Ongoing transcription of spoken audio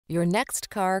Your next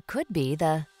car could be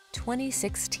the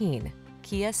 2016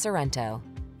 Kia Sorento.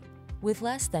 With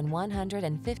less than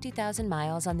 150,000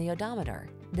 miles on the odometer,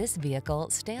 this vehicle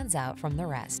stands out from the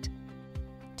rest.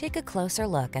 Take a closer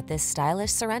look at this stylish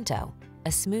Sorento,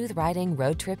 a smooth-riding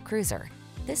road trip cruiser.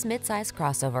 This midsize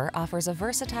crossover offers a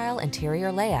versatile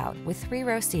interior layout with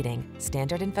 3-row seating,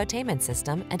 standard infotainment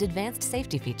system, and advanced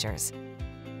safety features.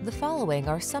 The following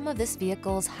are some of this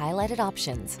vehicle's highlighted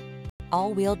options: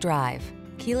 all-wheel drive,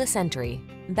 keyless entry,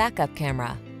 backup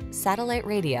camera, satellite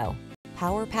radio,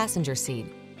 power passenger seat,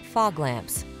 fog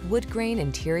lamps, wood grain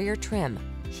interior trim,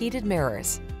 heated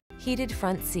mirrors, heated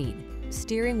front seat,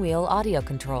 steering wheel audio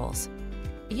controls.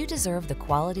 You deserve the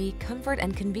quality, comfort,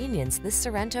 and convenience this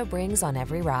Sorento brings on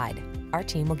every ride. Our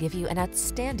team will give you an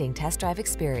outstanding test drive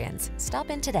experience. Stop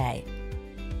in today.